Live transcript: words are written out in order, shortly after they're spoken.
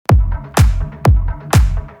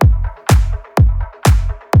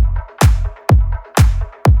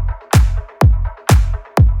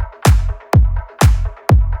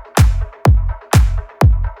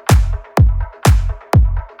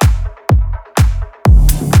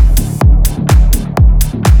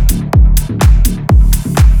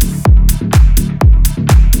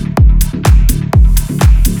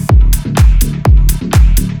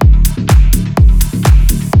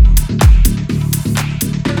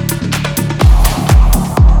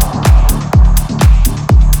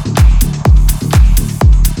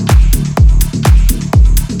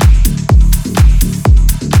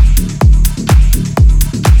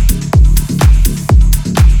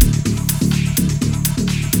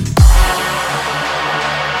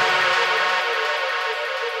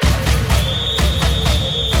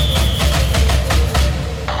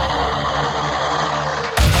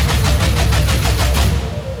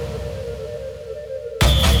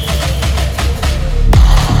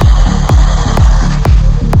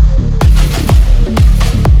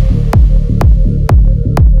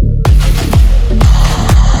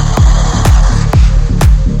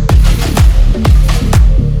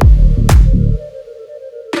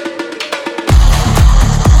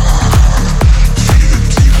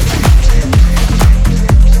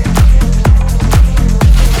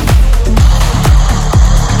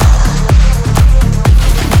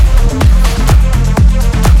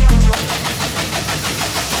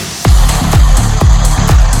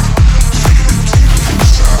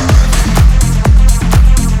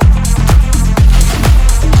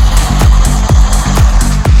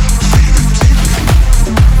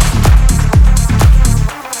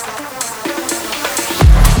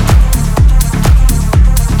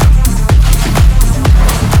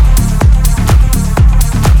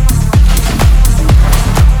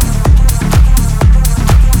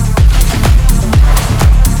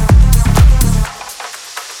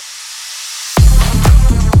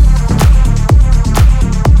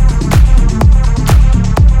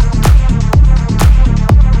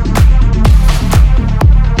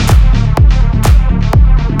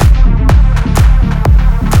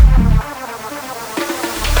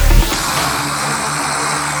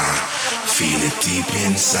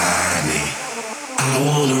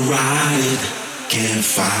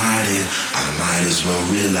as well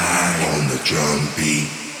rely on the drum beat.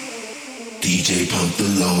 DJ pump the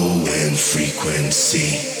low end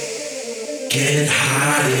frequency. Can't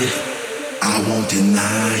hide it, I won't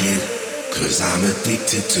deny it, 'cause I'm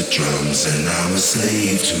addicted to drums and I'm a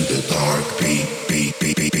slave to the dark beat. Beat,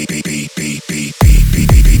 beat, beat, beat, beat, beat, beat, beat, beat,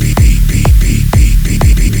 beat, beat, beat, beat, beat, beat, beat, beat,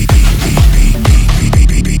 beat, beat,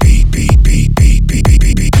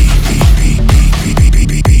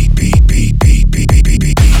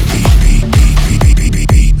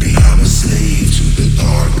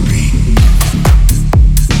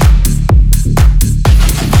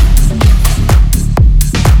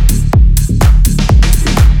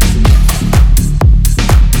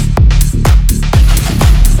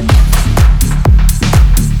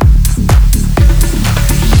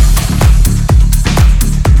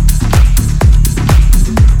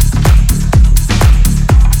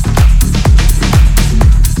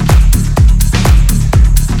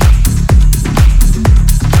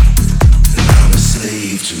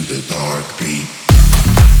 to the dark beat.